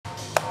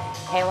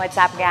Hey, what's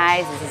up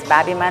guys? This is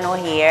Babi Manu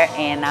here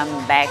and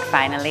I'm back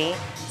finally.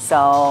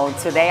 So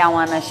today I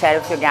want to share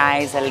with you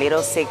guys a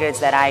little secrets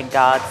that I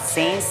got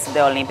since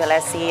the Olympia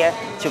last year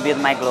to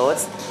build my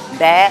glutes.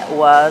 That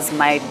was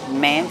my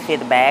main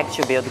feedback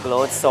to build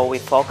glutes, so we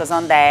focus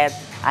on that.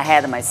 I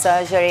had my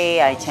surgery,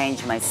 I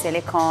changed my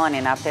silicone,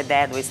 and after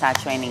that we start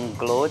training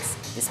glutes,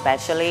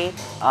 especially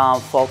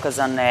focus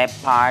on the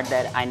part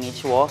that I need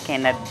to work,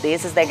 and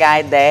this is the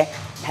guy that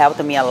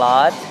helped me a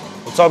lot.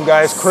 What's up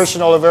guys,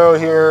 Christian Olivero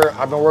here.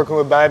 I've been working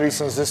with Babi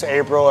since this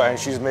April and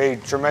she's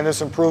made tremendous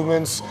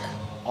improvements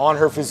on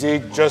her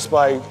physique just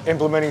by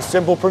implementing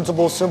simple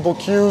principles, simple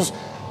cues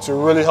to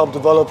really help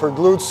develop her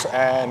glutes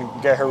and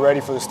get her ready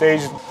for the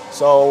stage.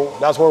 So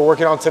that's what we're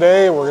working on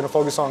today. We're gonna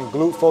focus on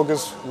glute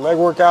focused leg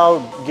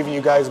workout, giving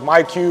you guys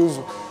my cues,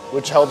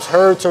 which helps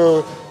her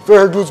to feel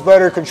her glutes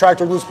better, contract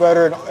her glutes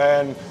better,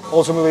 and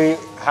ultimately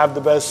have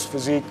the best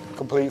physique,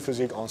 complete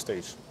physique on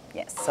stage.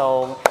 Yes,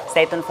 so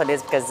stay tuned for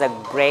this because it's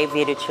a great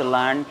video to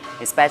learn,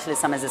 especially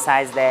some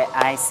exercise that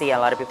I see a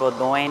lot of people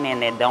doing and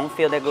they don't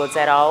feel the glutes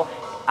at all.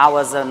 I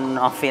was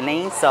not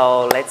feeling,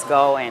 so let's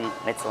go and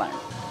let's learn.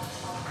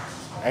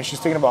 And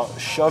she's thinking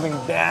about shoving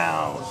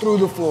down through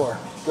the floor.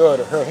 Good,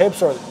 her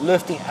hips are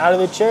lifting out of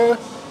the chair.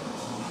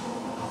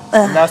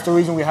 And that's the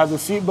reason we have the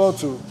seat belt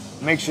to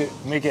make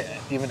it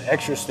even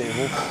extra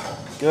stable.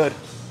 Good.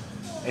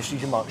 And she's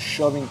thinking about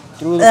shoving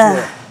through the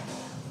floor.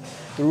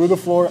 Through the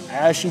floor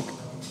as she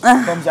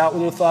comes out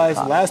with her thighs.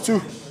 Last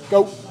two,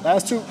 go.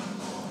 Last two,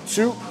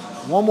 shoot.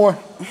 One more.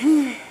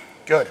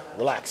 Good,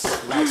 relax,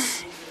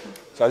 relax.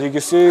 So as you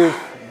can see,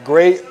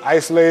 great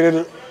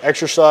isolated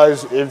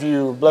exercise if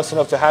you're blessed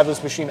enough to have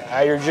this machine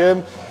at your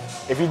gym.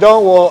 If you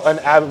don't, well,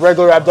 a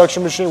regular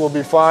abduction machine will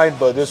be fine,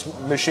 but this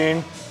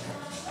machine,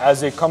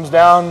 as it comes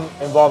down,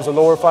 involves the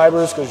lower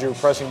fibers because you're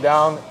pressing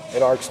down,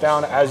 it arcs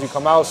down as you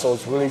come out, so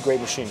it's a really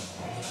great machine.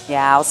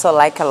 Yeah, I also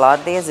like a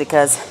lot this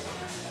because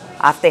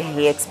after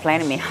he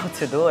explained me how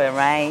to do it,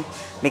 right?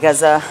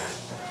 Because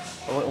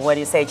what do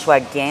you say, to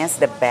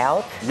against the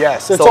belt?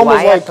 Yes, it's so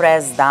almost while like I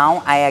press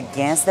down, I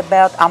against the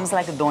belt, almost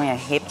like doing a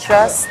hip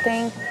thrust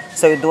thing.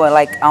 So you do it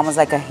like almost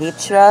like a hip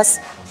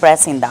thrust,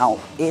 pressing down.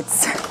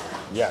 It's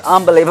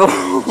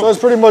unbelievable. So it's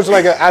pretty much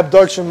like an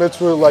abduction mixed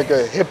with like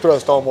a hip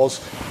thrust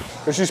almost.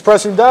 Because she's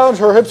pressing down,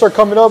 her hips are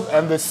coming up,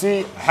 and the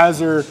seat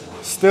has her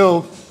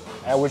still,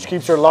 which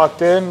keeps her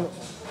locked in,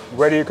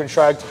 ready to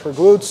contract her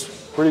glutes.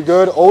 Pretty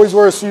good. Always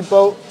wear a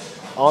seatbelt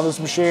on this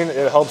machine.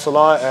 It helps a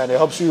lot and it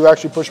helps you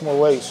actually push more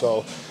weight.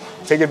 So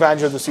take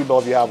advantage of the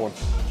seatbelt if you have one.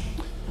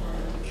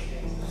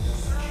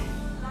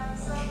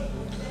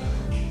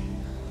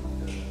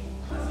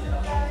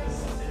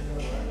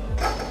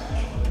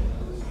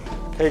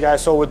 Okay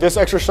guys, so with this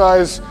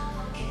exercise,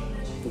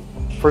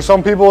 for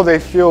some people they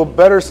feel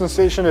better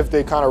sensation if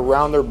they kind of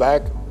round their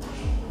back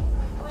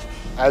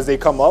as they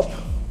come up.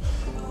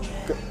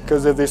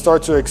 Because if they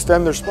start to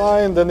extend their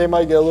spine, then they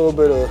might get a little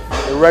bit of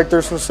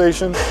erector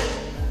sensation.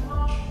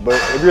 But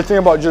if you're thinking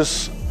about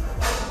just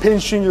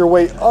pinching your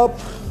way up,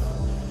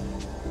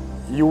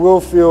 you will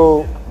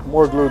feel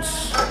more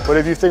glutes. But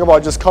if you think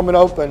about just coming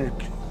up and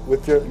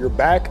with your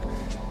back,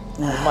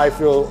 you might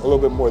feel a little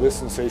bit more of this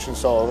sensation.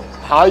 So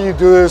how you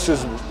do this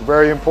is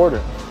very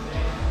important.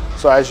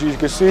 So as you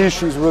can see,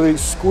 she's really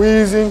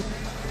squeezing,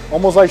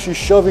 almost like she's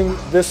shoving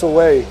this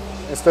away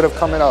instead of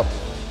coming up.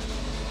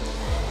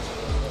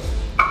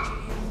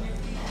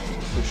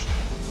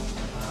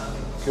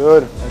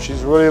 Good, and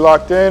she's really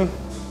locked in.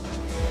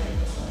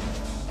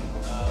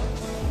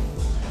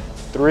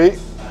 3,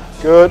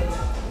 good.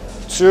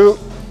 2,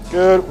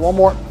 good. One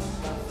more.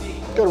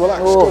 Good,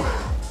 relax. Good.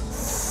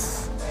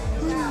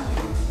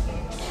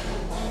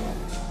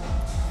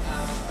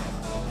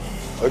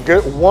 A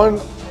good one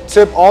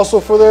tip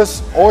also for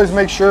this, always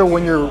make sure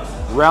when you're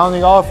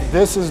rounding off,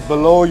 this is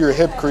below your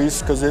hip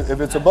crease, because if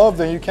it's above,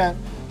 then you can't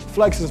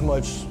flex as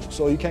much,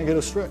 so you can't get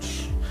a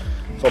stretch.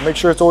 So make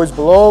sure it's always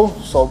below,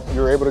 so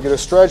you're able to get a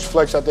stretch,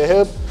 flex at the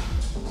hip,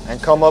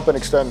 and come up and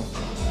extend.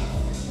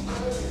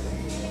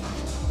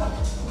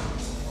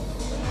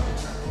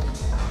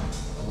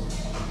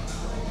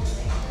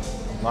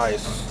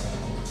 Nice.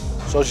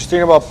 So she's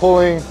thinking about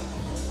pulling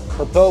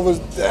her pelvis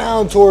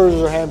down towards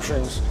her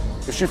hamstrings.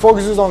 If she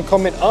focuses on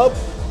coming up,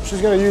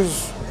 she's gonna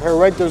use her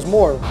erectors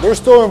more. They're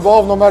still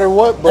involved no matter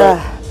what, but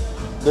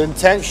the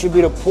intent should be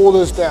to pull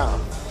this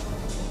down.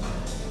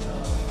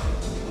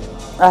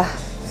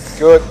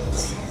 Good.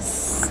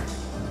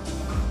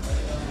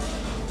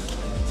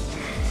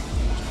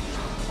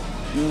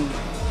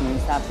 Can you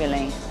start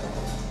feeling?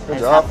 Good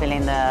job. Start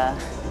feeling the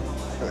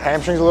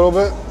hamstrings a little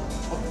bit.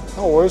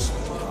 No worries.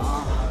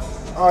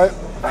 All right.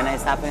 When I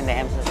start feeling the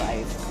hamstrings,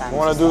 I start. You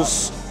want to do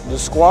the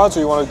squats,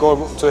 or you want to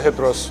go to hip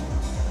thrust?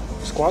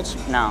 Squats?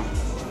 No,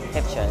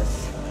 hip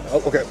thrust.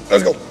 Oh, okay,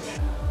 let's go.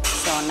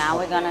 So now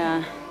we're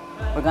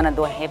gonna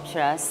do a hip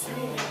thrust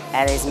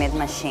at a Smith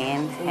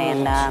machine,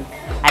 and I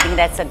think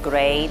that's a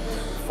great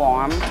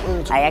form.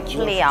 I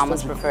actually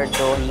almost prefer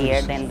do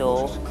here than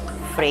do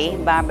free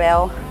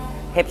barbell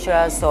hip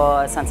thrust,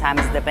 or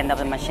sometimes depending on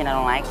the machine, I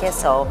don't like it.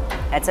 So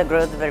it's a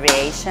good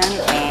variation,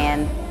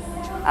 and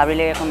I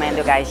really recommend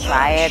you guys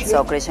try it.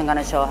 So Christian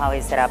gonna show how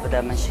he set up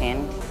the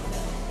machine.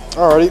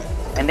 Alrighty.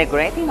 And the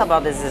great thing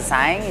about this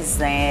design is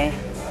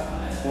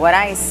what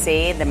I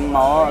see the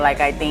more, like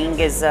I think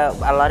is a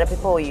lot of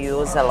people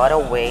use a lot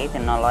of weight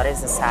and a lot of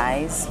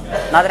exercise.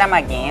 Not that I'm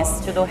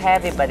against to do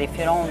heavy, but if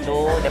you don't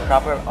do the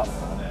proper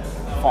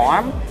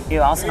form,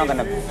 you're also not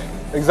gonna.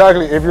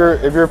 Exactly. If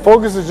your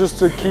focus is just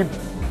to keep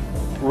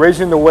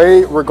raising the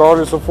weight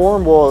regardless of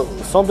form, well,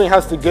 something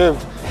has to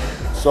give.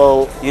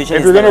 So Usually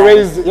if you're gonna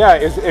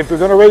if you're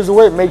gonna raise the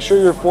weight, make sure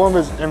your form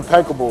is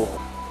impeccable.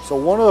 So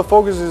one of the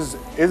focuses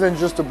isn't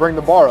just to bring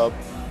the bar up;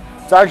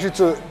 it's actually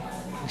to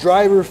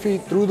drive your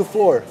feet through the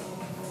floor.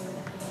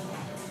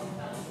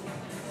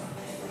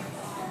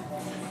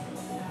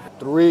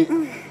 3,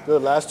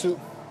 good. Last 2.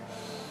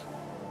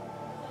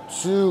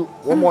 2,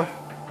 one more.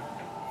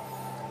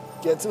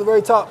 Get to the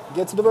very top.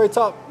 Get to the very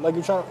top, like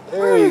you're trying.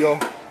 There you go.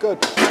 Good.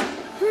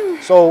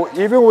 So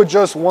even with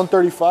just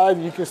 135,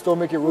 you can still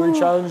make it really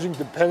challenging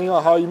depending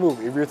on how you move.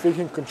 If you're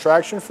thinking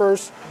contraction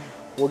first,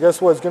 well, guess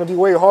what? It's going to be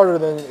way harder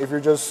than if you're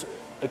just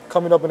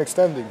coming up and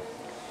extending.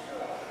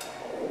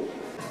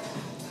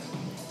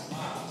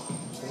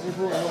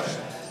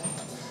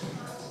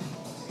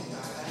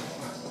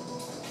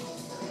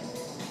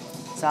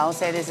 So I would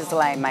say this is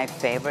like my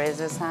favorite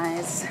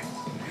exercise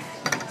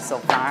so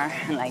far.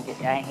 Like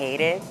I hate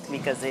it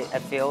because I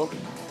feel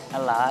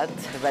a lot,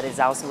 but it's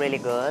also really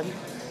good.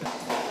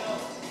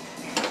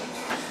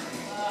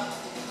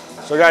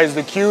 So guys,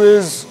 the cue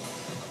is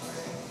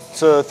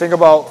to think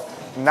about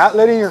not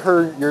letting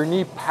your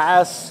knee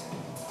pass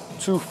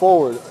too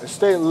forward.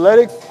 Let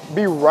it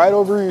be right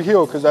over your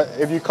heel, because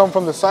if you come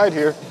from the side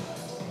here,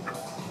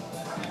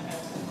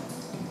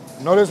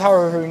 notice how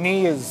her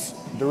knee is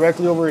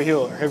directly over her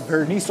heel. If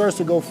her knee starts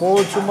to go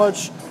forward too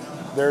much,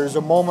 there's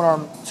a moment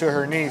arm to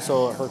her knee,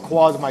 so her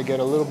quads might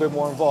get a little bit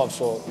more involved.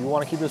 So you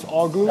want to keep this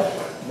all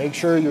glute. Make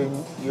sure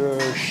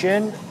your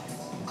shin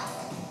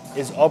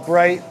is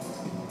upright,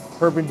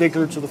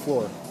 perpendicular to the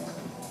floor.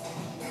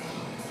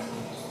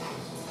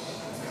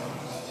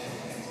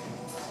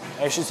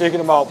 And she's thinking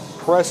about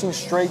pressing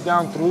straight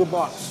down through the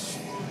box.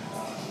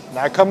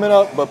 Not coming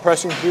up, but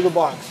pressing through the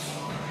box.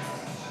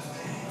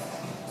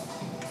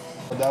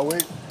 That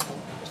weight,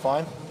 it's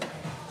fine.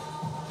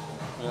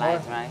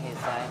 Light, right?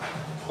 It's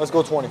like. Let's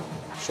go 20.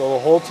 So the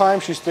whole time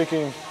she's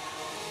thinking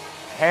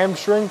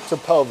hamstring to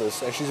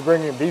pelvis, and she's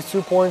bringing these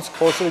 2 points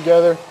closer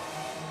together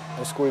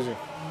and squeezing.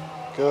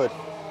 Good.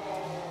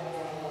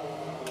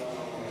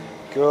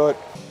 Good.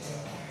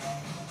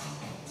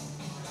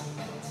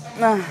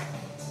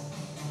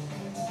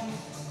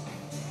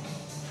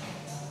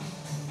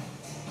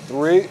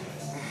 3,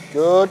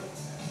 good.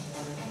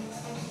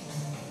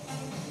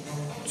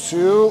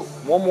 2,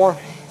 one more.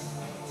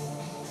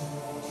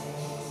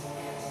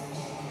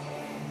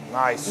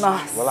 Nice.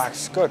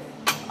 Relax, good.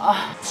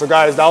 So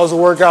guys, that was a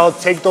workout.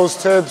 Take those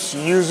tips,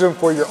 use them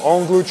for your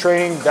own glute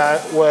training.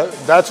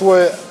 That's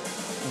what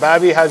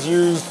Babby has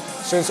used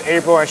since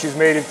April, and she's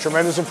made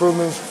tremendous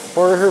improvements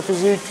for her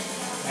physique.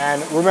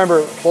 And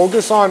remember,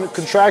 focus on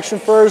contraction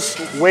first,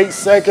 weight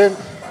second,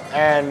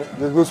 and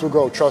your glutes will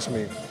grow, trust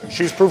me.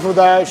 She's proof of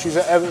that, she's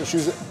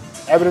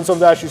evidence of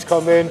that. She's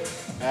come in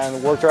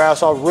and worked her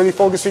ass off. Really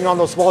focusing on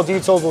those small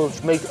details will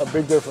make a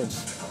big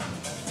difference.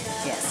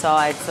 Yeah, so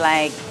it's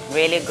like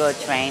really good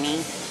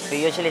training.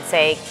 We usually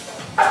take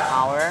an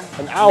hour.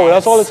 An hour,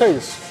 that's all it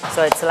takes.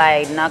 So it's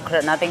like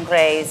nothing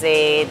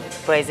crazy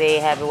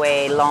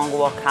heavyweight, long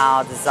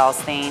workout,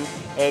 exhausting.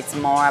 It's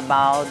more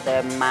about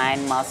the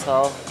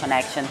mind-muscle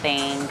connection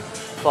thing,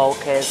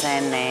 focus,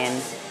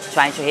 and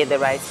trying to hit the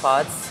right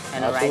spots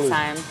and the right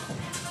time.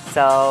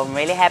 So I'm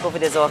really happy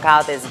with this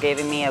workout. It's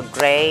giving me a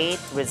great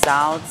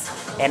result,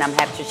 and I'm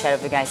happy to share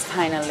with you guys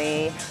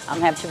finally. I'm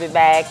happy to be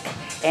back,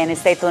 and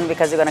stay tuned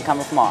because we're gonna come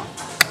with more.